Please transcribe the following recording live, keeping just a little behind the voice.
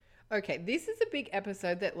Okay, this is a big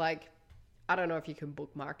episode that, like, I don't know if you can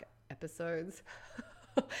bookmark episodes.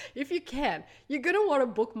 If you can, you're going to want to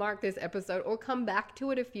bookmark this episode or come back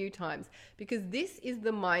to it a few times, because this is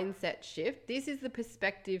the mindset shift. This is the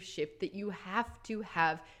perspective shift that you have to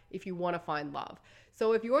have if you want to find love.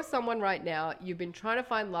 So if you're someone right now, you've been trying to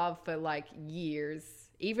find love for like years,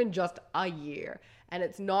 even just a year, and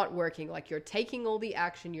it's not working. Like, you're taking all the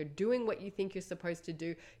action, you're doing what you think you're supposed to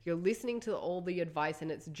do, you're listening to all the advice, and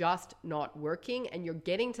it's just not working. And you're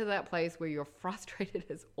getting to that place where you're frustrated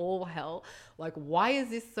as all hell. Like, why is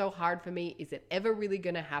this so hard for me? Is it ever really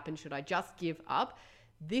going to happen? Should I just give up?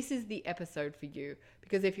 This is the episode for you,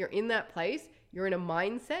 because if you're in that place, you're in a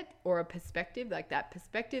mindset or a perspective, like that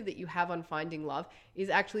perspective that you have on finding love is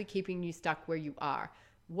actually keeping you stuck where you are.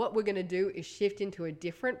 What we're going to do is shift into a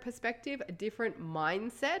different perspective, a different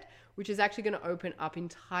mindset, which is actually going to open up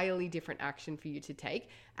entirely different action for you to take,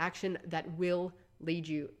 action that will lead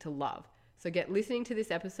you to love. So get listening to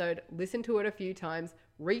this episode, listen to it a few times,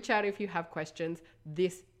 reach out if you have questions.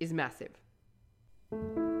 This is massive.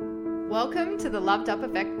 Welcome to the Loved Up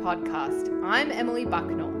Effect podcast. I'm Emily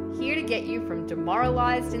Bucknell, here to get you from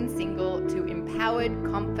demoralized and single to empowered,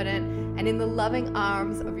 confident, and in the loving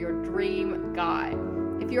arms of your dream guy.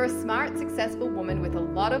 If you're a smart, successful woman with a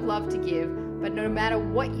lot of love to give, but no matter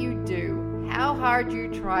what you do, how hard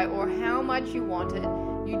you try, or how much you want it,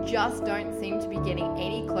 you just don't seem to be getting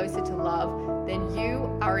any closer to love, then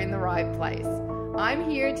you are in the right place. I'm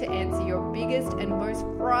here to answer your biggest and most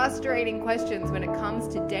frustrating questions when it comes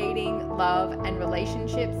to dating, love, and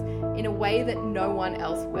relationships in a way that no one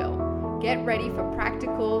else will. Get ready for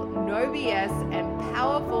practical, no BS, and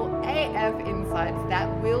powerful AF insights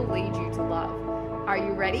that will lead you to love. Are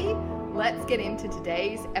you ready? Let's get into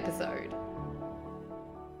today's episode.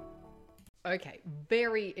 Okay,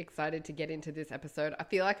 very excited to get into this episode. I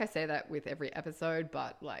feel like I say that with every episode,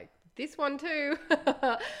 but like this one too.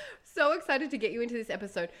 So excited to get you into this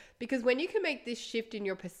episode, because when you can make this shift in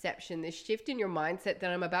your perception, this shift in your mindset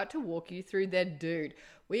that I'm about to walk you through, then dude,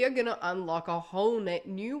 we are going to unlock a whole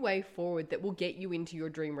new way forward that will get you into your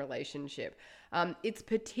dream relationship. It's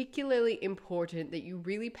particularly important that you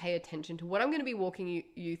really pay attention to what I'm going to be walking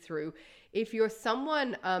you through. If you're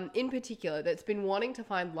someone in particular that's been wanting to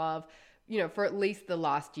find love, for at least the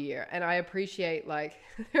last year. And I appreciate, like,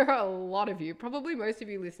 there are a lot of you, probably most of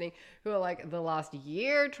you listening, who are like, the last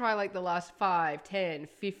year, try like the last 5, 10,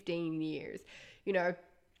 15 years.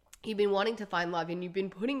 You've been wanting to find love and you've been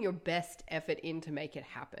putting your best effort in to make it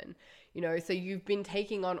happen. So you've been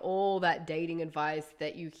taking on all that dating advice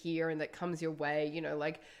that you hear and that comes your way,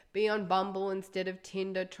 like be on Bumble instead of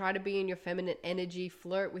Tinder, try to be in your feminine energy,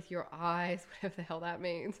 flirt with your eyes, whatever the hell that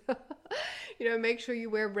means. Make sure you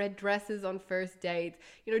wear red dresses on first dates,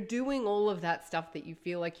 doing all of that stuff that you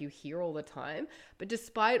feel like you hear all the time. But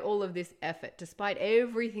despite all of this effort, despite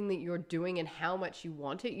everything that you're doing and how much you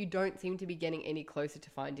want it, you don't seem to be getting any closer to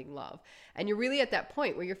finding love. And you're really at that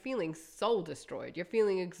point where you're feeling soul destroyed. You're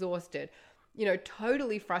feeling exhausted,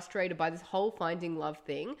 totally frustrated by this whole finding love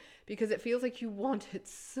thing, because it feels like you want it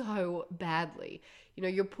so badly.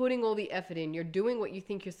 You're putting all the effort in, you're doing what you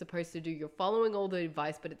think you're supposed to do, you're following all the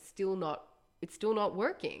advice, but it's still not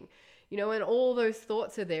working. And all those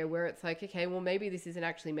thoughts are there where it's like, okay, well, maybe this isn't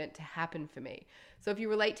actually meant to happen for me. So if you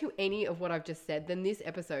relate to any of what I've just said, then this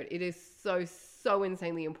episode, it is so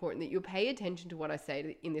insanely important that you pay attention to what I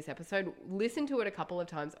say in this episode. Listen to it a couple of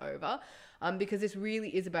times over, because this really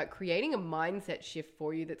is about creating a mindset shift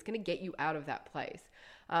for you that's going to get you out of that place.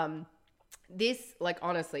 This, like,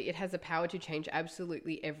 honestly, it has the power to change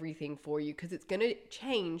absolutely everything for you, because it's going to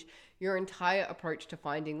change your entire approach to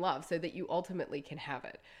finding love so that you ultimately can have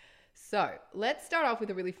it. So let's start off with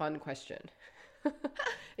a really fun question.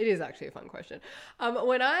 It is actually a fun question.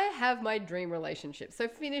 When I have my dream relationship, so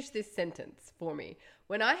finish this sentence for me.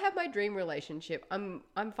 When I have my dream relationship, I'm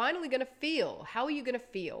finally going to feel. How are you going to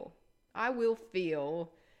feel? I will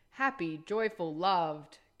feel happy, joyful,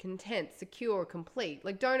 loved, content, secure, complete.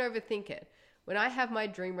 Like, don't overthink it. When I have my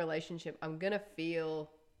dream relationship, I'm going to feel,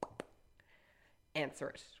 answer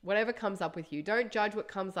it. Whatever comes up with you. Don't judge what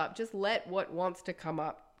comes up. Just let what wants to come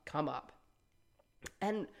up.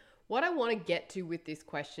 And what I want to get to with this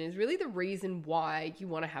question is really the reason why you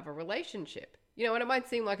want to have a relationship. And it might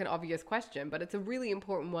seem like an obvious question, but it's a really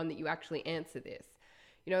important one that you actually answer this.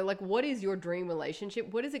 Like, what is your dream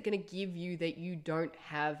relationship? What is it going to give you that you don't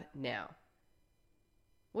have now?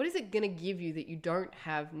 What is it going to give you that you don't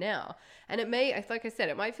have now? And it may, like I said,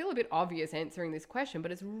 it might feel a bit obvious answering this question,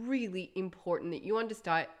 but it's really important that you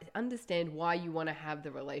understand why you want to have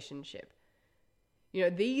the relationship. You know,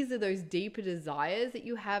 these are those deeper desires that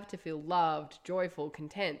you have to feel loved, joyful,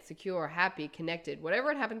 content, secure, happy, connected,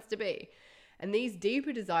 whatever it happens to be. And these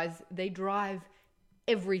deeper desires, they drive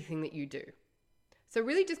everything that you do. So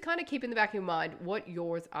really just kind of keep in the back of your mind what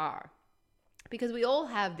yours are. Because we all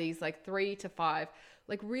have these like 3 to 5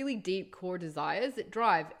 like really deep core desires that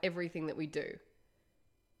drive everything that we do.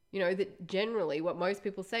 You know, that generally what most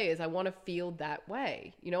people say is, I want to feel that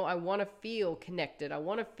way. You know, I want to feel connected. I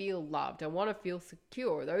want to feel loved. I want to feel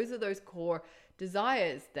secure. Those are those core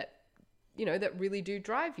desires that, you know, that really do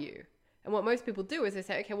drive you. And what most people do is they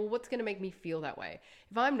say, okay, well, what's going to make me feel that way?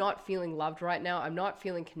 If I'm not feeling loved right now, I'm not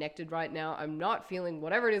feeling connected right now, I'm not feeling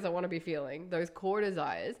whatever it is I want to be feeling, those core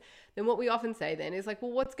desires, then what we often say then is like,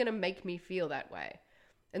 well, what's going to make me feel that way?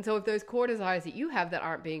 And so if those core desires that you have that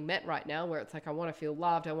aren't being met right now, where it's like, I want to feel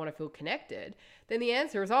loved, I want to feel connected, then the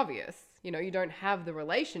answer is obvious. You know, you don't have the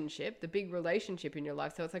relationship, the big relationship in your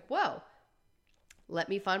life. So it's like, well, let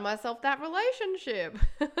me find myself that relationship.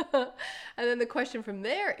 And then the question from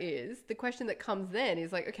there is, the question that comes then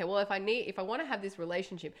is like, okay, well, if I want to have this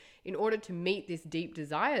relationship in order to meet this deep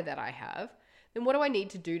desire that I have, then what do I need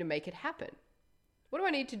to do to make it happen? What do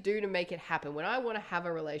I need to do to make it happen? When I want to have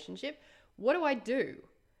a relationship, what do I do?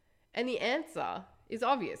 And the answer is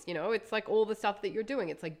obvious. You know, it's like all the stuff that you're doing.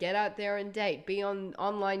 It's like, get out there and date, be on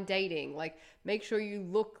online dating, like make sure you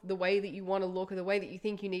look the way that you want to look or the way that you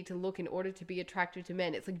think you need to look in order to be attractive to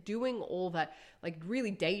men. It's like doing all that, like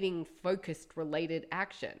really dating focused related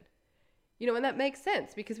action. You know, and that makes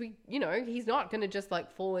sense because he's not going to just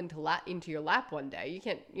like fall into your lap one day. You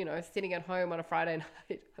can't, you know, sitting at home on a Friday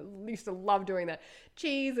night. I used to love doing that.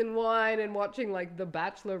 Cheese and wine and watching like The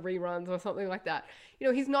Bachelor reruns or something like that. You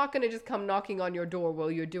know, he's not going to just come knocking on your door while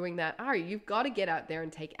you're doing that, are you? You've got to get out there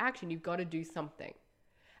and take action. You've got to do something.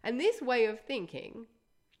 And this way of thinking,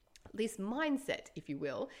 this mindset, if you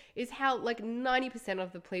will, is how like 90%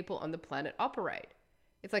 of the people on the planet operate.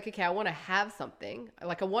 It's like, okay, I want to have something.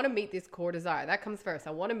 Like I want to meet this core desire. That comes first.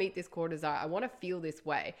 I want to meet this core desire. I want to feel this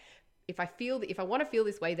way. If I want to feel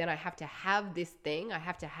this way, then I have to have this thing. I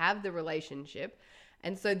have to have the relationship.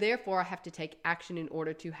 And so therefore I have to take action in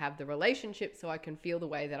order to have the relationship so I can feel the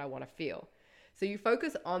way that I want to feel. So you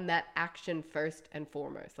focus on that action first and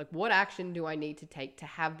foremost. Like, what action do I need to take to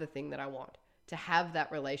have the thing that I want, to have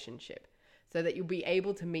that relationship, so that you'll be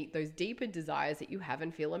able to meet those deeper desires that you have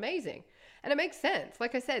and feel amazing. And it makes sense.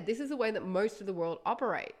 Like I said, this is the way that most of the world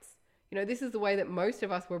operates. You know, this is the way that most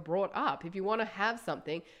of us were brought up. If you want to have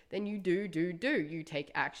something, then you do. You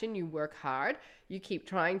take action, you work hard, you keep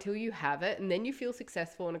trying till you have it, and then you feel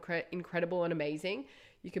successful and incredible and amazing.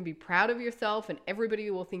 You can be proud of yourself and everybody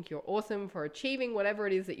will think you're awesome for achieving whatever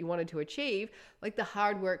it is that you wanted to achieve, like the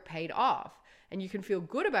hard work paid off. And you can feel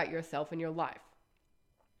good about yourself and your life.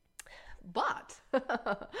 But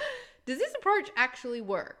does this approach actually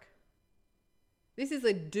work? This is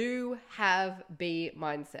a do, have, be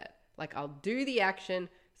mindset. Like, I'll do the action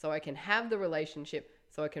so I can have the relationship,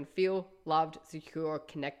 so I can feel loved, secure,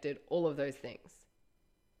 connected, all of those things.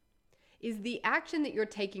 Is the action that you're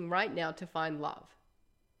taking right now to find love?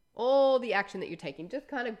 All the action that you're taking, just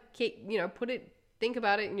kind of think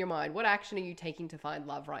about it in your mind. What action are you taking to find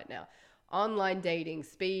love right now? Online dating,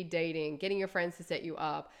 speed dating, getting your friends to set you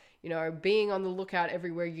up, you know, being on the lookout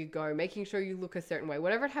everywhere you go, making sure you look a certain way,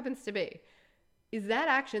 whatever it happens to be. Is that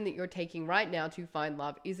action that you're taking right now to find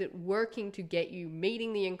love, is it working to get you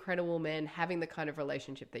meeting the incredible man, having the kind of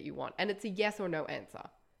relationship that you want? And it's a yes or no answer.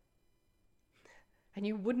 And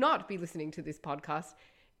you would not be listening to this podcast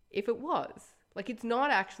if it was. Like, it's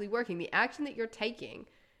not actually working. The action that you're taking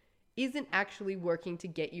isn't actually working to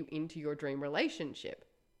get you into your dream relationship.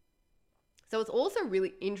 So it's also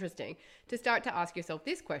really interesting to start to ask yourself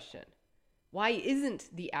this question. Why isn't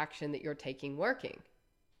the action that you're taking working?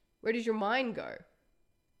 Where does your mind go?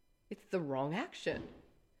 It's the wrong action.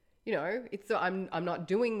 You know, I'm not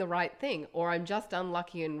doing the right thing, or I'm just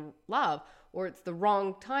unlucky in love, or it's the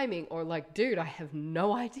wrong timing, or like, dude, I have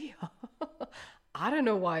no idea. I don't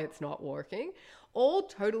know why it's not working. All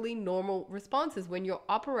totally normal responses when you're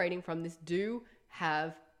operating from this do,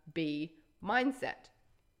 have, be mindset.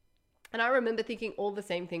 And I remember thinking all the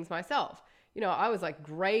same things myself. You know, I was like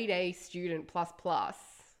grade A student plus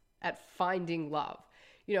at finding love.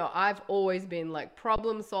 You know, I've always been like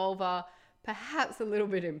problem solver, perhaps a little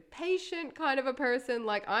bit impatient kind of a person.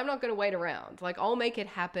 Like, I'm not going to wait around. Like, I'll make it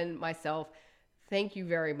happen myself. Thank you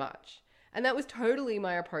very much. And that was totally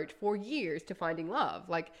my approach for years to finding love.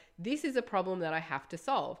 Like, this is a problem that I have to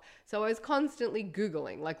solve. So I was constantly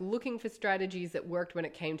Googling, like looking for strategies that worked when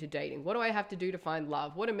it came to dating. What do I have to do to find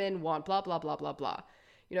love? What do men want? Blah, blah, blah, blah, blah.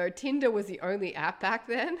 You know, Tinder was the only app back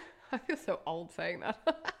then. I feel so old saying that.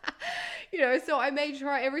 So I made sure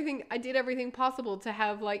I did everything possible to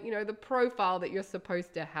have like, the profile that you're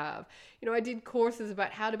supposed to have. I did courses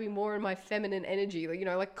about how to be more in my feminine energy,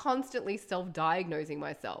 like constantly self-diagnosing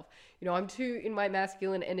myself. I'm too in my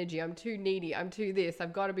masculine energy. I'm too needy. I'm too this.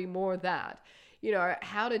 I've got to be more of that.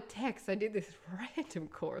 How to text. I did this random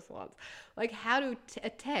course once, like how to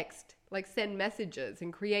text, like send messages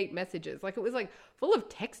and create messages. Like it was like full of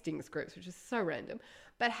texting scripts, which is so random,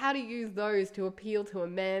 but how to use those to appeal to a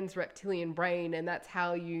man's reptilian brain. And that's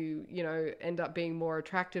how you end up being more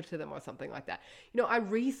attractive to them or something like that. I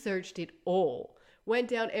researched it all, went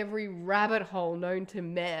down every rabbit hole known to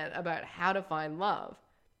man about how to find love.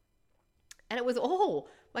 And it was all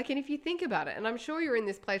like, and if you think about it, and I'm sure you're in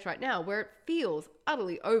this place right now where it feels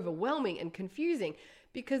utterly overwhelming and confusing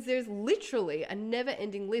because there's literally a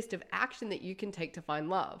never-ending list of action that you can take to find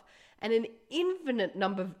love and an infinite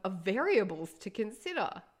number of variables to consider.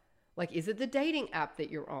 Like, is it the dating app that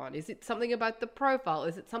you're on? Is it something about the profile?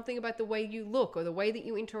 Is it something about the way you look or the way that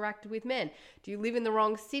you interact with men? Do you live in the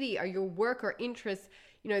wrong city? Are your work or interests,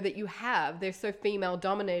 that you have, they're so female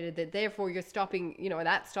dominated that therefore you're stopping,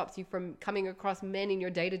 that stops you from coming across men in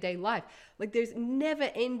your day-to-day life. Like there's never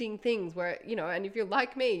ending things where, and if you're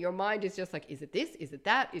like me, your mind is just like, is it this? Is it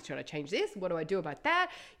that? Should I change this? What do I do about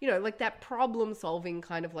that? Like that problem solving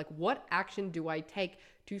kind of like, what action do I take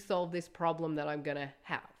to solve this problem that I'm going to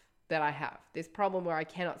have, that I have, this problem where I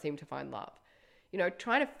cannot seem to find love?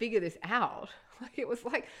 Trying to figure this out, like it was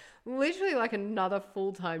like literally like another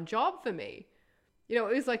full-time job for me. It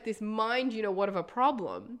was like this mind, what of a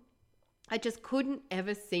problem I just couldn't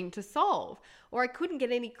ever seem to solve, or I couldn't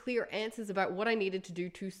get any clear answers about what I needed to do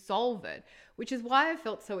to solve it, which is why I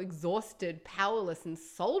felt so exhausted, powerless, and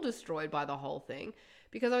soul destroyed by the whole thing,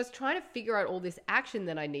 because I was trying to figure out all this action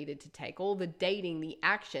that I needed to take, all the dating, the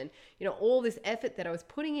action, all this effort that I was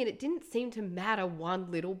putting in. It didn't seem to matter one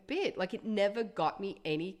little bit. Like it never got me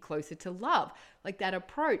any closer to love. Like that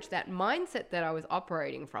approach, that mindset that I was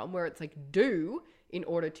operating from, where it's like do in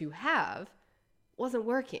order to have, wasn't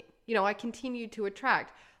working. I continued to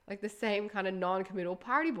attract like the same kind of non-committal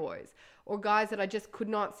party boys or guys that I just could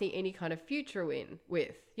not see any kind of future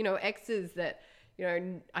with, exes that,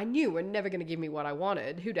 I knew were never going to give me what I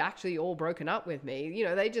wanted, who'd actually all broken up with me.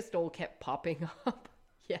 They just all kept popping up.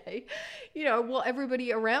 Yay.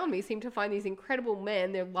 Everybody around me seemed to find these incredible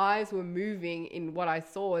men. Their lives were moving in what I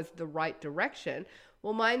saw as the right direction.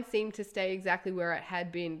 Well, mine seemed to stay exactly where it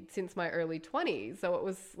had been since my early 20s. So it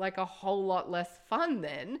was like a whole lot less fun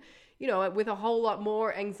then, with a whole lot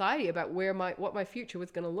more anxiety about what my future was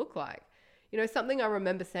going to look like. Something I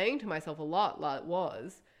remember saying to myself a lot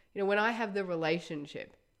was, when I have the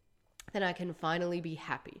relationship, then I can finally be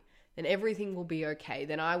happy. Then everything will be okay.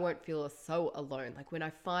 Then I won't feel so alone. Like when I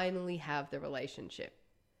finally have the relationship.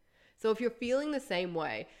 So if you're feeling the same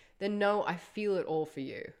way, then know I feel it all for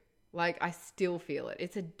you. Like I still feel it.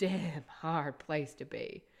 It's a damn hard place to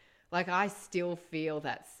be. Like I still feel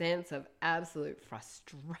that sense of absolute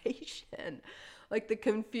frustration, like the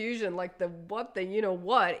confusion, like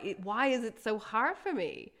why is it so hard for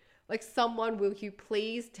me? Like someone, will you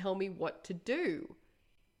please tell me what to do?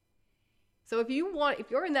 So if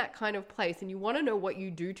you're in that kind of place and you want to know what you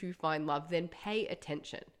do to find love, then pay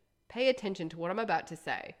attention. Pay attention to what I'm about to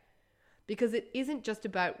say. Because it isn't just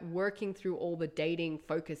about working through all the dating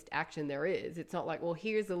focused action there is. It's not like, well,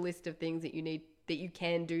 here's a list of things that you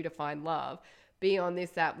can do to find love. Be on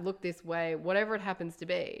this app, look this way, whatever it happens to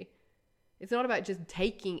be. It's not about just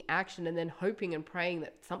taking action and then hoping and praying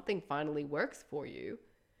that something finally works for you.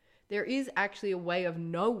 There is actually a way of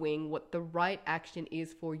knowing what the right action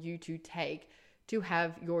is for you to take to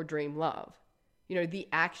have your dream love. The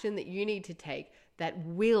action that you need to take that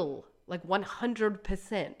will, like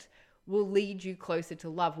 100%, will lead you closer to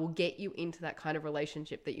love, will get you into that kind of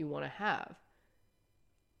relationship that you want to have.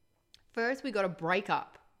 First, we got to break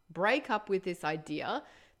up with this idea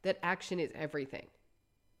that action is everything,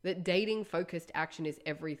 that dating focused action is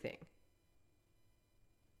everything.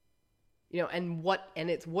 And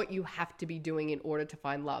it's what you have to be doing in order to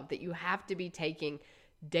find love, that you have to be taking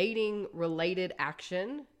dating related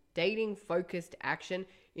action, dating focused action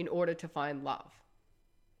in order to find love.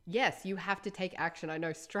 Yes, you have to take action. I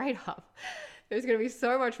know straight up. There's going to be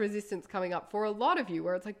so much resistance coming up for a lot of you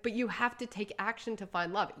where it's like, but you have to take action to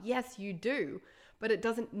find love. Yes, you do. But it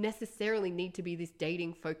doesn't necessarily need to be this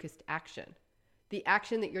dating focused action. The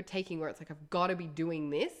action that you're taking where it's like, I've got to be doing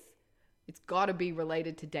this. It's got to be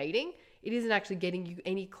related to dating. It isn't actually getting you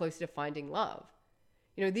any closer to finding love.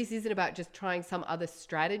 This isn't about just trying some other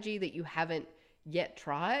strategy that you haven't yet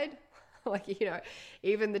tried. Like,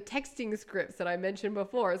 even the texting scripts that I mentioned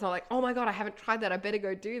before, it's not like, oh my God, I haven't tried that, I better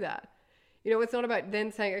go do that. It's not about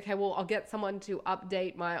then saying, okay, well, I'll get someone to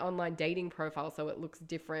update my online dating profile so it looks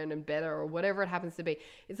different and better, or whatever it happens to be.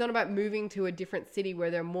 It's not about moving to a different city where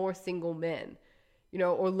there are more single men,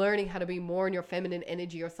 or learning how to be more in your feminine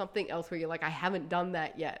energy, or something else where you're like, I haven't done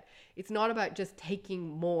that yet. It's not about just taking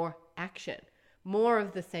more action. More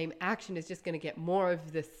of the same action is just going to get more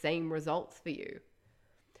of the same results for you.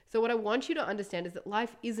 So what I want you to understand is that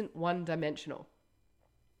life isn't one dimensional.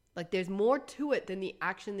 Like, there's more to it than the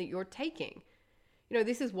action that you're taking.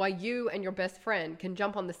 This is why you and your best friend can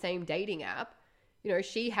jump on the same dating app.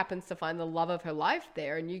 She happens to find the love of her life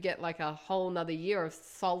there, and you get like a whole nother year of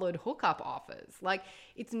solid hookup offers. Like,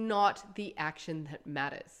 it's not the action that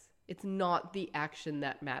matters. It's not the action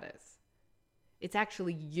that matters. It's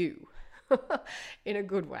actually you in a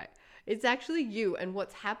good way. It's actually you and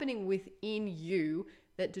what's happening within you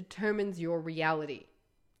that determines your reality.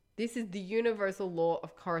 This is the universal law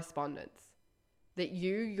of correspondence. That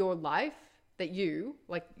your life,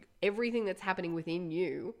 like everything that's happening within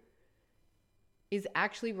you, is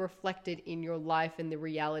actually reflected in your life and the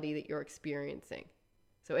reality that you're experiencing.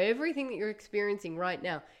 So everything that you're experiencing right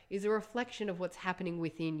now is a reflection of what's happening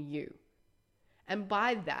within you. And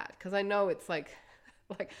by that, because I know it's like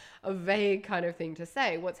a vague kind of thing to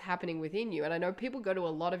say, what's happening within you. And I know people go to a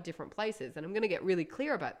lot of different places, and I'm going to get really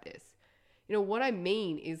clear about this. What I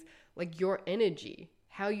mean is like your energy,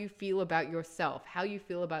 how you feel about yourself, how you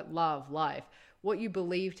feel about love, life, what you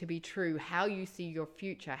believe to be true, how you see your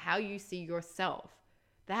future, how you see yourself.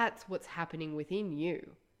 That's what's happening within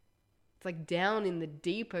you. It's like down in the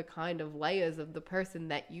deeper kind of layers of the person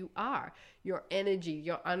that you are, your energy,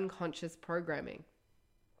 your unconscious programming.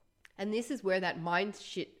 And this is where that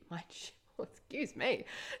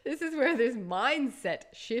this is where this mindset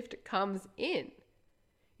shift comes in.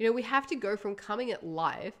 We have to go from coming at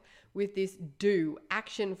life with this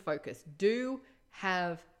action focus,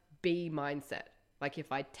 have, be mindset. Like,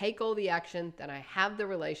 if I take all the action, then I have the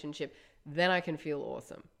relationship, then I can feel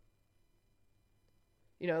awesome.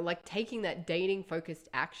 Like taking that dating focused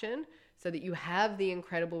action so that you have the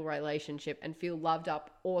incredible relationship and feel loved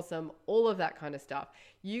up, awesome, all of that kind of stuff.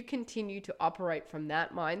 You continue to operate from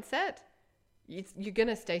that mindset, you're going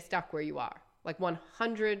to stay stuck where you are. Like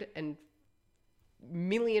 100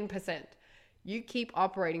 million%. You keep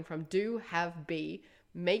operating from do, have, be,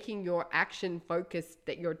 making your action focus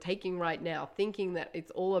that you're taking right now, thinking that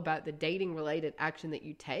it's all about the dating related action that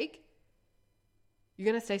you take. You're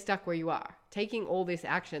going to stay stuck where you are, taking all this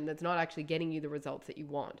action that's not actually getting you the results that you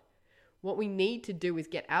want. What we need to do is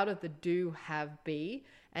get out of the do, have, be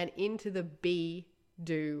and into the be,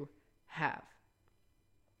 do, have.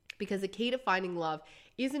 Because the key to finding love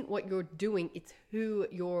isn't what you're doing, it's who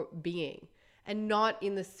you're being. And not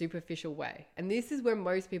in the superficial way. And this is where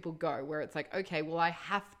most people go, where it's like, okay, well, I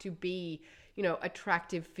have to be,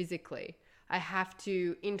 attractive physically. I have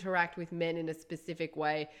to interact with men in a specific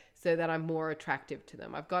way so that I'm more attractive to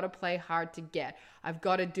them. I've got to play hard to get. I've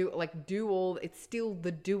got to do all, it's still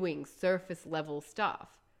the doing, surface level stuff.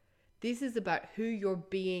 This is about who you're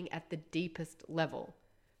being at the deepest level.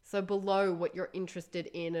 So below what you're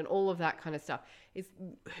interested in and all of that kind of stuff is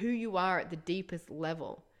who you are at the deepest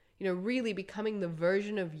level. Really becoming the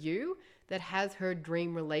version of you that has her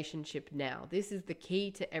dream relationship now. This is the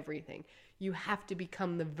key to everything. You have to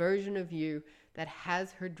become the version of you that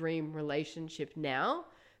has her dream relationship now,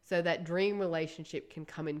 so that dream relationship can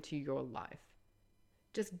come into your life.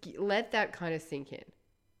 Just let that kind of sink in.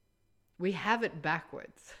 We have it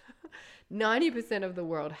backwards. 90% of the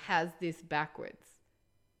world has this backwards.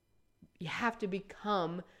 You have to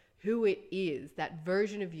become who it is, that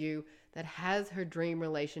version of you that has her dream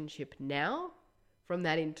relationship now, from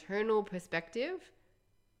that internal perspective.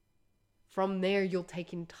 From there, you'll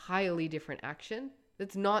take entirely different action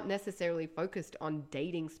that's not necessarily focused on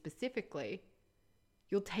dating specifically.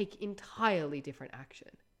 You'll take entirely different action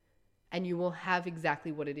and you will have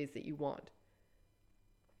exactly what it is that you want.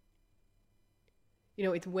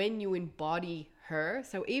 It's when you embody her.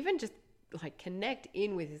 So even just like connect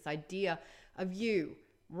in with this idea of you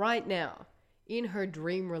right now in her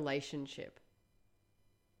dream relationship.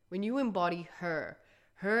 When you embody her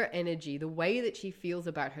energy, the way that she feels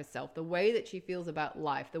about herself, the way that she feels about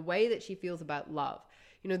life, the way that she feels about love,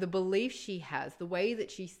 the belief she has, the way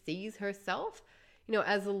that she sees herself,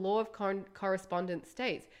 as the law of correspondence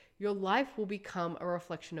states, your life will become a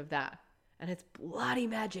reflection of that. And it's bloody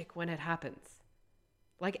magic when it happens.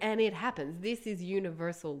 And it happens. This is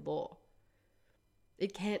universal law.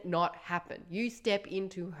 It can't not happen. You step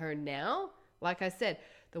into her now, like I said,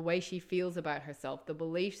 the way she feels about herself, the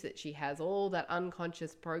beliefs that she has, all that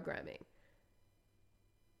unconscious programming.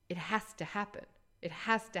 It has to happen. It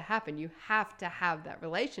has to happen. You have to have that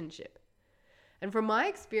relationship. And from my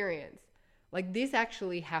experience, like this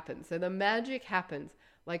actually happens. So the magic happens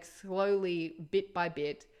like slowly, bit by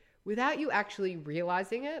bit, without you actually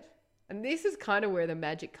realizing it. And this is kind of where the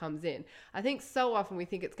magic comes in. I think so often we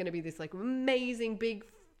think it's going to be this like amazing big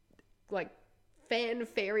like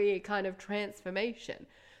fanfare kind of transformation.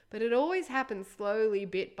 But it always happens slowly,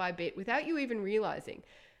 bit by bit, without you even realizing.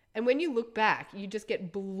 And when you look back, you just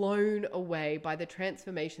get blown away by the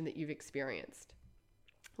transformation that you've experienced.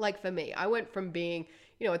 Like for me, I went from being,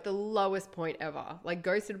 at the lowest point ever, like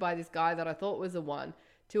ghosted by this guy that I thought was the one,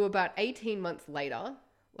 to about 18 months later,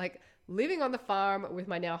 like living on the farm with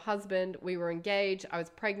my now husband. We were engaged. I was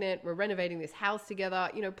pregnant. We're renovating this house together,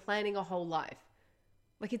 planning a whole life.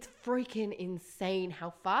 Like it's freaking insane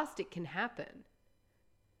how fast it can happen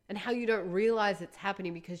and how you don't realize it's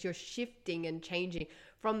happening because you're shifting and changing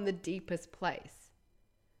from the deepest place.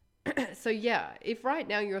 So yeah, if right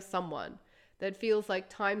now you're someone that feels like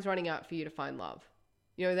time's running out for you to find love,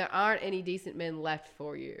 there aren't any decent men left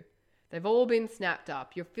for you. They've all been snapped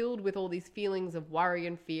up. You're filled with all these feelings of worry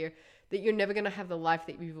and fear that you're never going to have the life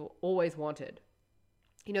that you've always wanted.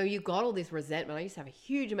 You've got all this resentment. I used to have a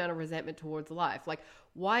huge amount of resentment towards life. Like,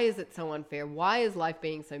 why is it so unfair? Why is life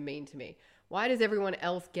being so mean to me? Why does everyone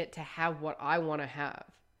else get to have what I want to have?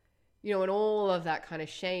 And all of that kind of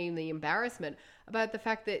shame, the embarrassment about the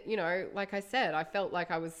fact that, like I said, I felt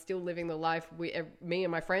like I was still living the life me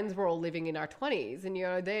and my friends were all living in our 20s. And,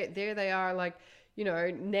 there they are, like,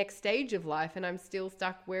 next stage of life. And I'm still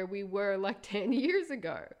stuck where we were like 10 years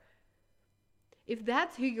ago. If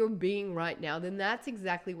that's who you're being right now, then that's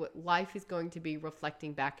exactly what life is going to be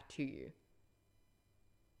reflecting back to you.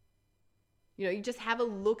 You just have a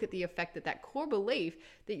look at the effect that core belief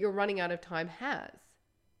that you're running out of time has.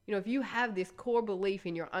 If you have this core belief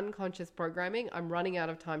in your unconscious programming, I'm running out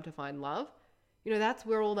of time to find love, that's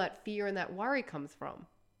where all that fear and that worry comes from.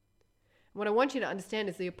 What I want you to understand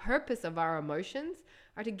is the purpose of our emotions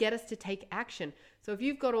are to get us to take action. So if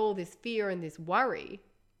you've got all this fear and this worry,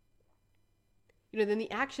 then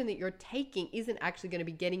the action that you're taking isn't actually going to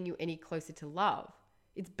be getting you any closer to love.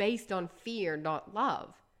 It's based on fear, not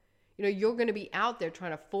love. You're going to be out there trying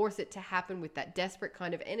to force it to happen with that desperate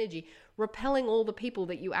kind of energy, repelling all the people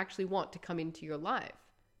that you actually want to come into your life.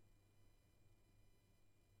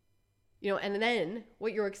 And then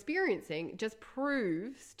what you're experiencing just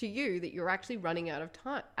proves to you that you're actually running out of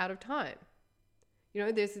time.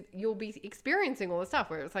 You'll be experiencing all the stuff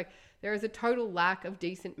where it's like there is a total lack of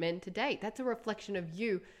decent men to date. That's a reflection of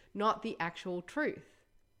you, not the actual truth.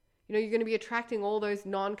 You're going to be attracting all those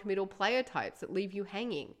non-committal player types that leave you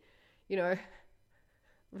hanging.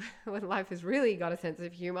 When life has really got a sense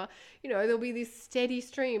of humor, there'll be this steady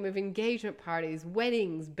stream of engagement parties,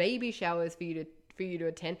 weddings, baby showers for you to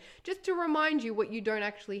attend, just to remind you what you don't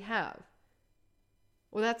actually have.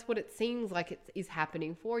 Well, that's what it seems like it is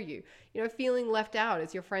happening for you. Feeling left out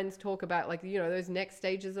as your friends talk about those next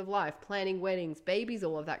stages of life, planning weddings, babies,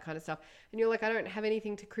 all of that kind of stuff. And you're like, I don't have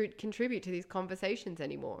anything to contribute to these conversations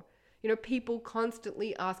anymore. People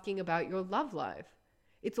constantly asking about your love life.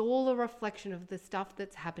 It's all a reflection of the stuff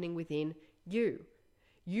that's happening within you.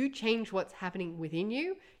 You change what's happening within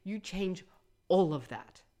you, you change all of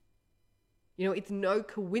that. It's no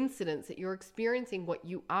coincidence that you're experiencing what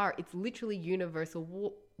you are. It's literally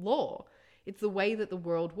universal law. It's the way that the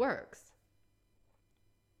world works.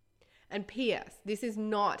 And P.S., this is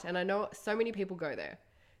not, and I know so many people go there,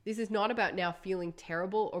 this is not about now feeling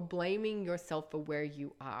terrible or blaming yourself for where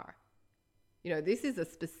you are. This is a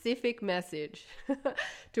specific message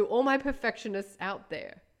to all my perfectionists out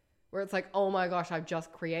there where it's like, oh my gosh, I've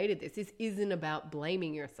just created this. This isn't about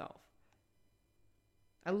blaming yourself.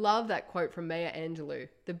 I love that quote from Maya Angelou.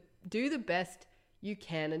 Do the best you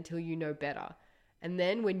can until you know better. And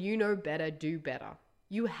then when you know better, do better.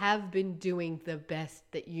 You have been doing the best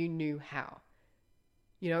that you knew how.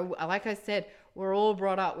 Like I said, we're all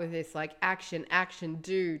brought up with this like action,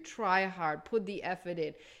 do, try hard, put the effort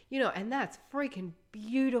in, and that's freaking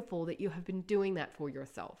beautiful that you have been doing that for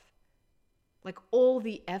yourself. Like all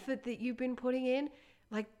the effort that you've been putting in,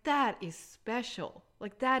 like that is special.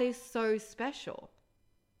 Like that is so special.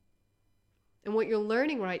 And what you're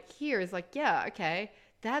learning right here is like, yeah, okay,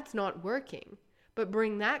 that's not working. But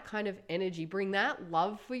bring that kind of energy, bring that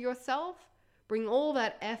love for yourself, bring all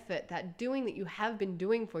that effort, that doing that you have been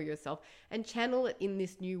doing for yourself, and channel it in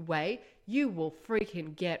this new way. You will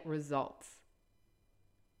freaking get results.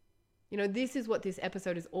 This is what this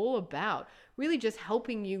episode is all about. Really just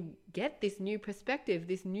helping you get this new perspective,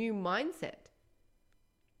 this new mindset.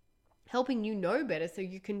 Helping you know better so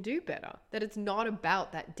you can do better. That it's not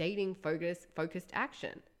about that dating focused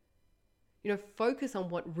action. Focus on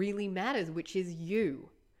what really matters, which is you.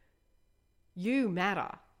 You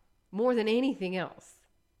matter more than anything else.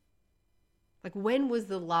 Like, when was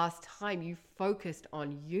the last time you focused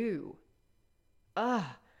on you?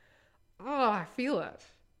 I feel it.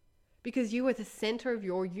 Because you are the center of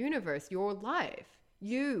your universe, your life,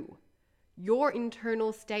 your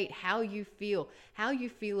internal state, how you feel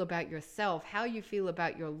about yourself, how you feel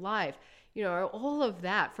about your life, all of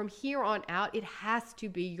that. From here on out, it has to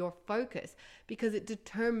be your focus because it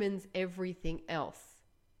determines everything else.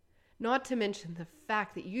 Not to mention the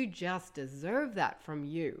fact that you just deserve that from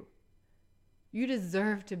you. You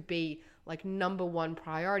deserve to be like number one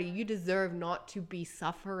priority. You deserve not to be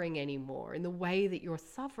suffering anymore in the way that you're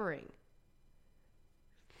suffering.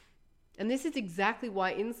 And this is exactly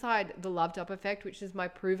why inside the Loved Up Effect, which is my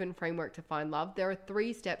proven framework to find love, there are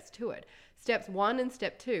 3 steps to it. Steps 1 and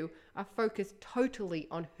step 2 are focused totally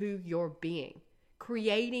on who you're being,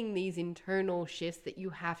 creating these internal shifts that you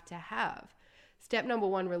have to have. Step number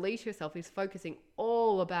 1, release yourself, is focusing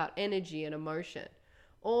all about energy and emotion.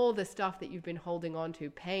 All the stuff that you've been holding on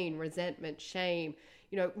to, pain, resentment, shame,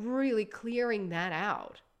 really clearing that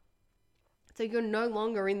out. So you're no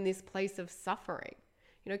longer in this place of suffering,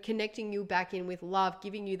 connecting you back in with love,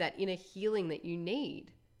 giving you that inner healing that you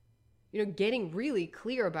need, getting really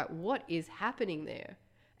clear about what is happening there.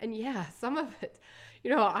 And yeah, some of it,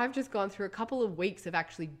 I've just gone through a couple of weeks of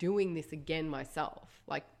actually doing this again myself.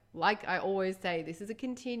 Like I always say, this is a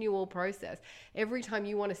continual process. Every time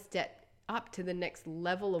you want to step up to the next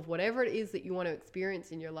level of whatever it is that you want to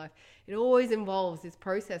experience in your life, it always involves this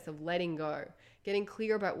process of letting go, getting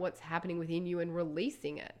clear about what's happening within you and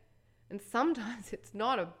releasing it. And sometimes it's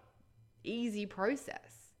not an easy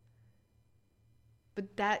process.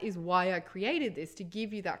 But that is why I created this, to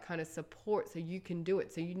give you that kind of support so you can do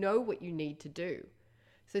it, so you know what you need to do.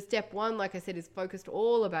 So step 1, like I said, is focused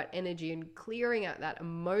all about energy and clearing out that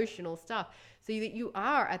emotional stuff so that you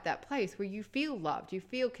are at that place where you feel loved, you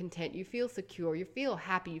feel content, you feel secure, you feel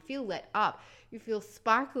happy, you feel let up, you feel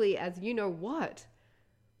sparkly as you know what.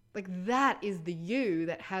 Like, that is the you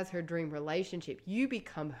that has her dream relationship. You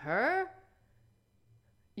become her,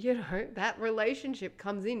 that relationship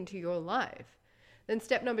comes into your life. Then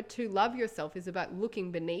step number 2, love yourself, is about looking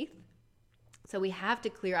beneath. So we have to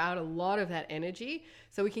clear out a lot of that energy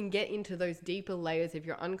so we can get into those deeper layers of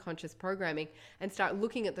your unconscious programming and start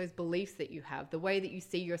looking at those beliefs that you have, the way that you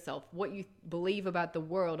see yourself, what you believe about the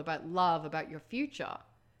world, about love, about your future,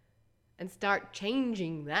 and start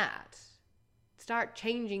changing that. Start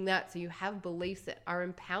changing that so you have beliefs that are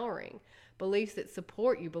empowering, beliefs that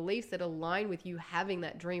support you, beliefs that align with you having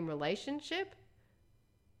that dream relationship.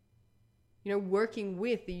 Working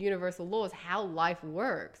with the universal laws, how life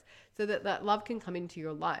works, so that love can come into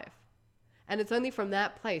your life. And it's only from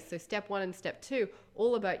that place. So step 1 and step 2,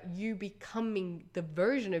 all about you becoming the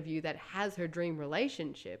version of you that has her dream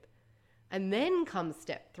relationship. And then comes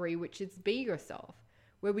step 3, which is be yourself,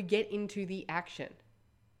 where we get into the action.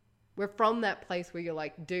 We're from that place where you're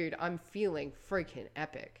like, dude, I'm feeling freaking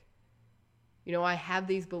epic. I have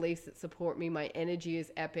these beliefs that support me. My energy is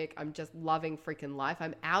epic. I'm just loving freaking life.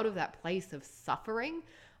 I'm out of that place of suffering.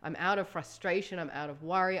 I'm out of frustration. I'm out of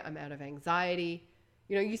worry. I'm out of anxiety.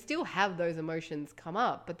 You still have those emotions come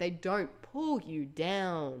up, but they don't pull you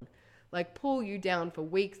down, pull you down for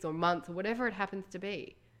weeks or months or whatever it happens to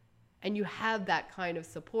be. And you have that kind of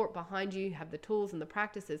support behind you. You have the tools and the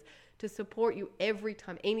practices to support you every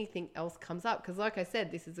time anything else comes up. Because like I said,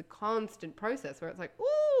 this is a constant process where it's like,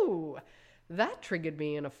 ooh, that triggered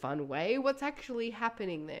me in a fun way. What's actually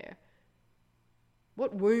happening there?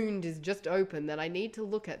 What wound is just open that I need to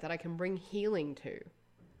look at, that I can bring healing to?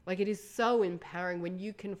 It is so empowering when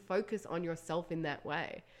you can focus on yourself in that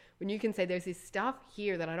way. When you can say, there's this stuff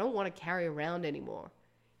here that I don't want to carry around anymore.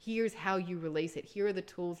 Here's how you release it. Here are the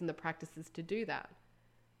tools and the practices to do that.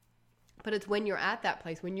 But it's when you're at that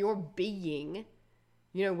place, when you're being,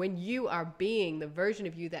 when you are being the version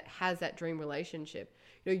of you that has that dream relationship,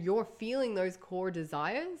 you're feeling those core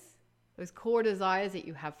desires that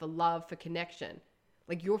you have for love, for connection.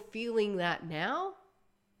 You're feeling that now.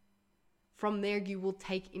 From there, you will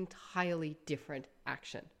take entirely different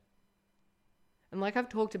action. And like I've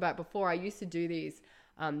talked about before, I used to do these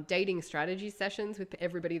dating strategy sessions with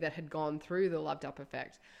everybody that had gone through the Loved Up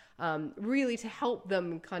Effect, really to help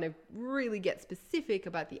them kind of really get specific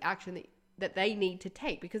about the action that they need to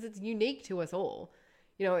take, because it's unique to us all.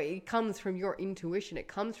 It comes from your intuition. It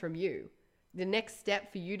comes from you. The next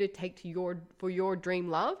step for you to take for your dream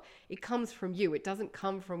love, it comes from you. It doesn't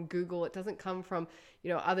come from Google. It doesn't come from,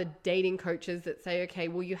 other dating coaches that say, okay,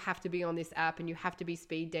 well, you have to be on this app and you have to be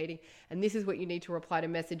speed dating and this is what you need to reply to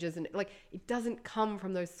messages. And it doesn't come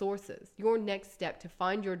from those sources. Your next step to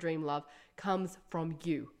find your dream love comes from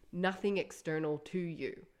you, nothing external to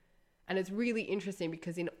you. And it's really interesting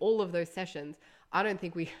because in all of those sessions, I don't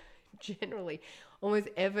think we generally almost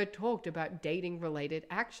ever talked about dating related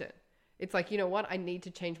action. It's like, you know what? I need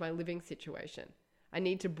to change my living situation. I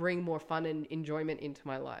need to bring more fun and enjoyment into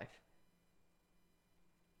my life.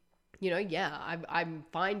 I'm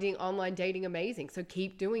finding online dating amazing. So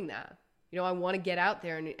keep doing that. I want to get out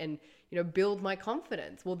there and build my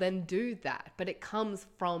confidence. Well, then do that. But it comes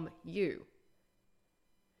from you.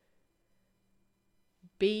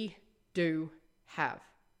 Be, do, have.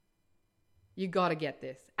 You got to get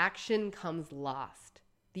this. Action comes last.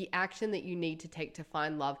 The action that you need to take to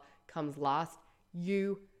find love comes last.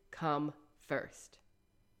 You come first.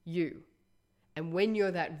 You. And when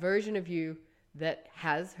you're that version of you that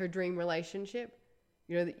has her dream relationship,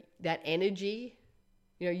 that energy,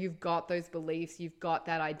 you've got those beliefs, you've got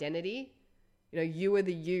that identity, you are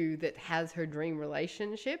the you that has her dream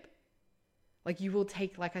relationship. You will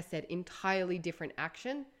take, like I said, entirely different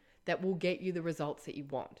action that will get you the results that you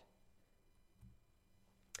want.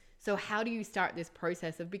 So how do you start this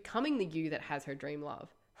process of becoming the you that has her dream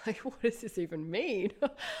love? What does this even mean?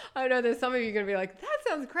 I know there's some of you going to be like, that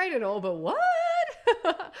sounds great and all, but what?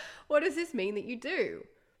 What does this mean that you do?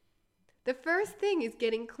 The first thing is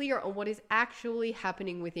getting clear on what is actually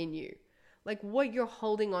happening within you. What you're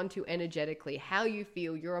holding on to energetically, how you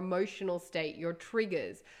feel, your emotional state, your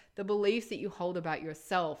triggers, the beliefs that you hold about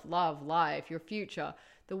yourself, love, life, your future,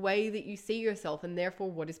 the way that you see yourself, and therefore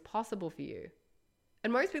what is possible for you.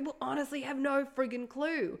 And most people honestly have no friggin'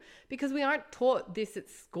 clue because we aren't taught this at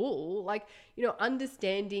school.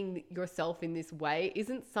 Understanding yourself in this way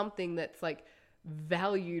isn't something that's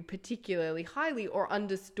valued particularly highly or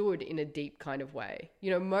understood in a deep kind of way.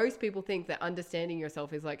 Most people think that understanding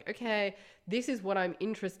yourself is okay, this is what I'm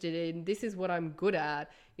interested in. This is what I'm good at.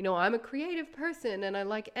 I'm a creative person and I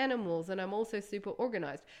like animals and I'm also super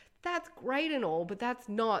organized. That's great and all, but that's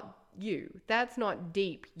not you. That's not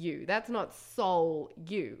deep you. That's not soul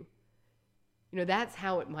you. That's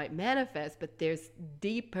how it might manifest, but there's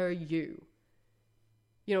deeper you.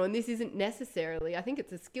 And this isn't necessarily, I think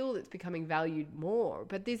it's a skill that's becoming valued more,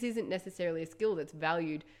 but this isn't necessarily a skill that's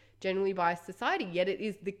valued generally by society, yet it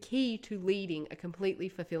is the key to leading a completely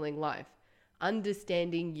fulfilling life.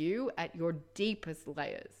 Understanding you at your deepest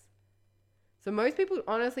layers. So most people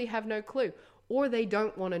honestly have no clue, or they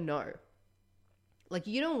don't want to know.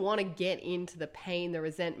 You don't want to get into the pain, the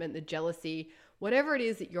resentment, the jealousy, whatever it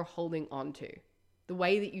is that you're holding on to, the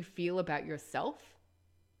way that you feel about yourself,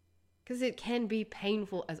 because it can be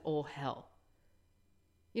painful as all hell.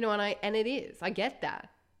 And it is. I get that.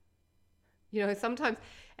 Sometimes,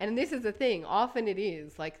 and this is the thing, often it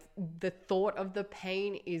is the thought of the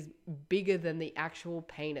pain is bigger than the actual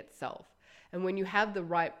pain itself. And when you have the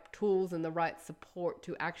right tools and the right support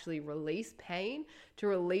to actually release pain, to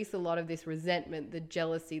release a lot of this resentment, the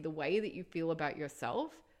jealousy, the way that you feel about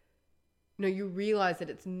yourself, you realize that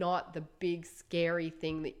it's not the big scary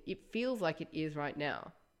thing that it feels like it is right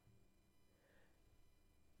now.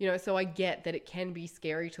 So I get that it can be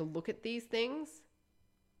scary to look at these things,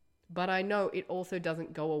 but I know it also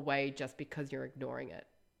doesn't go away just because you're ignoring it.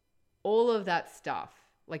 All of that stuff,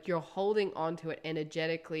 you're holding on to it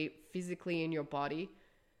energetically, physically in your body.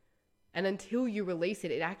 And until you release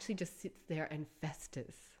it, it actually just sits there and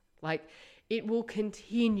festers. It will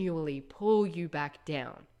continually pull you back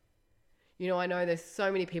down. I know there's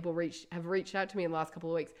so many people have reached out to me in the last couple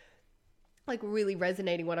of weeks, really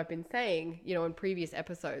resonating what I've been saying, in previous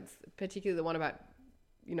episodes, particularly the one about,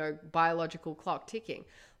 biological clock ticking,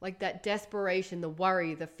 that desperation, the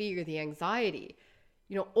worry, the fear, the anxiety.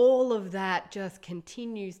 All of that just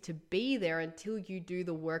continues to be there until you do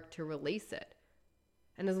the work to release it.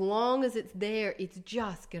 And as long as it's there, it's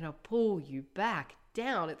just going to pull you back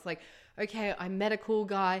down. It's okay, I met a cool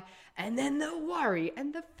guy, and then the worry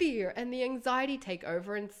and the fear and the anxiety take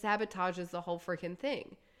over and sabotages the whole freaking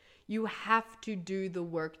thing. You have to do the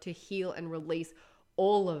work to heal and release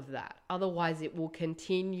all of that. Otherwise, it will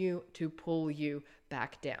continue to pull you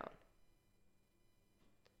back down.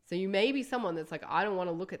 So you may be someone that's I don't want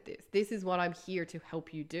to look at this. This is what I'm here to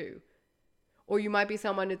help you do. Or you might be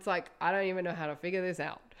someone that's I don't even know how to figure this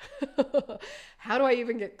out. How do I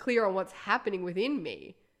even get clear on what's happening within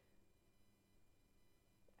me?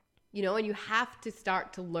 And you have to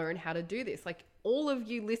start to learn how to do this. All of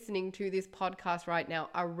you listening to this podcast right now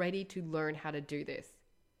are ready to learn how to do this.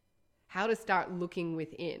 how to start looking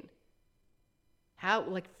within. How,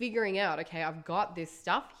 like, figuring out, okay, I've got this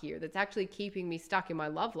stuff here that's actually keeping me stuck in my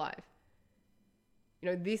love life.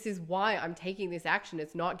 This is why I'm taking this action.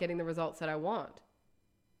 It's not getting the results that I want.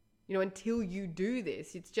 Until you do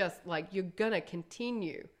this, it's just like you're going to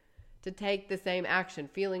continue to take the same action,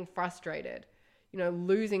 feeling frustrated,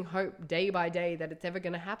 losing hope day by day that it's ever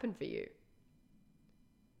going to happen for you.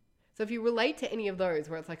 So if you relate to any of those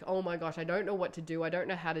where it's like, oh my gosh, I don't know what to do. I don't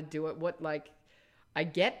know how to do it. I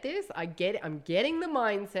get this. I get it. I'm getting the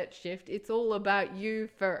mindset shift. It's all about you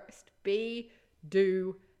first. Be,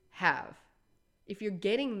 do, have. If you're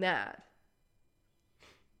getting that,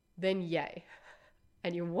 then yay.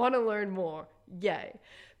 And you want to learn more, yay.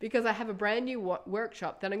 Because I have a brand new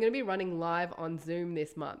workshop that I'm going to be running live on Zoom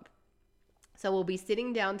this month. So we'll be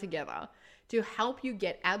sitting down together to help you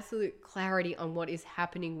get absolute clarity on what is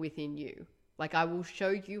happening within you. Like, I will show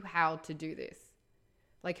you how to do this.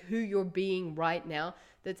 Like, who you're being right now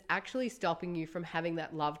that's actually stopping you from having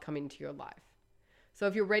that love come into your life. So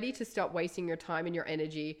if you're ready to stop wasting your time and your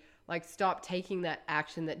energy, like, stop taking that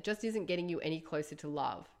action that just isn't getting you any closer to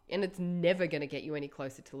love. And it's never going to get you any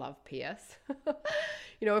closer to love, P.S.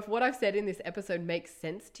 If what I've said in this episode makes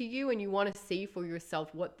sense to you and you want to see for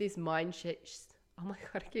yourself what this mindset, oh my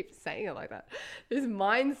God, I keep saying it like that, this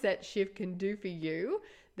mindset shift can do for you,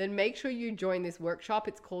 then make sure you join this workshop.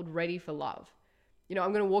 It's called Ready for Love.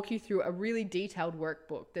 I'm going to walk you through a really detailed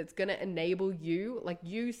workbook that's going to enable you, like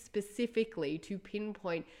you specifically, to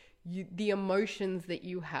pinpoint the emotions that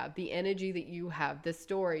you have, the energy that you have, the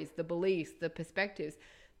stories, the beliefs, the perspectives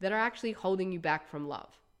that are actually holding you back from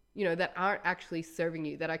love, that aren't actually serving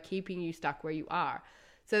you, that are keeping you stuck where you are.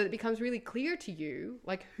 So that it becomes really clear to you,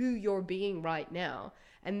 like, who you're being right now,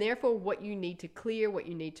 and therefore what you need to clear, what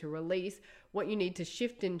you need to release, what you need to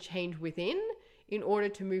shift and change within in order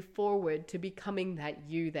to move forward to becoming that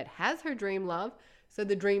you that has her dream love, so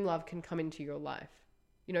the dream love can come into your life.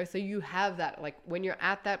 So you have that, like, when you're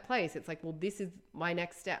at that place, it's like, well, this is my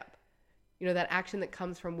next step. That action that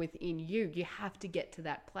comes from within you, you have to get to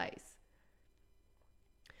that place.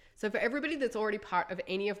 So for everybody that's already part of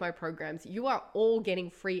any of my programs, you are all getting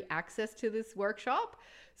free access to this workshop.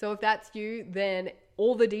 So if that's you, then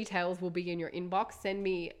all the details will be in your inbox. Send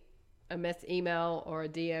me a email or a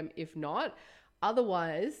DM if not.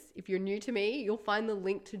 Otherwise, if you're new to me, you'll find the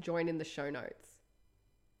link to join in the show notes.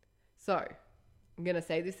 So I'm going to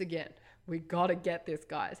say this again. We got to get this,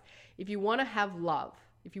 guys. If you want to have love,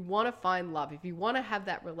 if you want to find love, if you want to have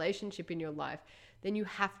that relationship in your life, then you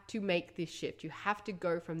have to make this shift. You have to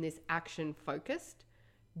go from this action focused,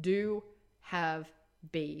 do, have,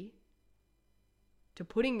 be, to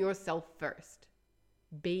putting yourself first.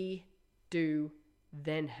 Be, do,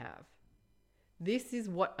 then have. This is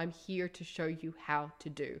what I'm here to show you how to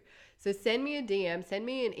do. So send me a DM, send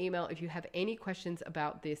me an email if you have any questions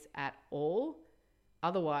about this at all.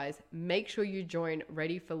 Otherwise, make sure you join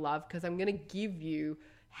Ready for Love, because I'm going to give you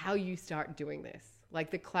how you start doing this. Like,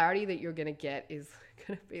 the clarity that you're going to get is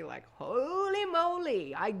going to be like, holy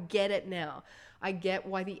moly, I get it now. I get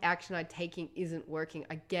why the action I'm taking isn't working.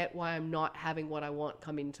 I get why I'm not having what I want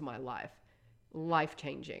come into my life. Life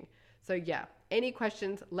changing. So yeah, any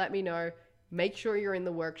questions, let me know. Make sure you're in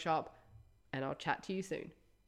the workshop, and I'll chat to you soon.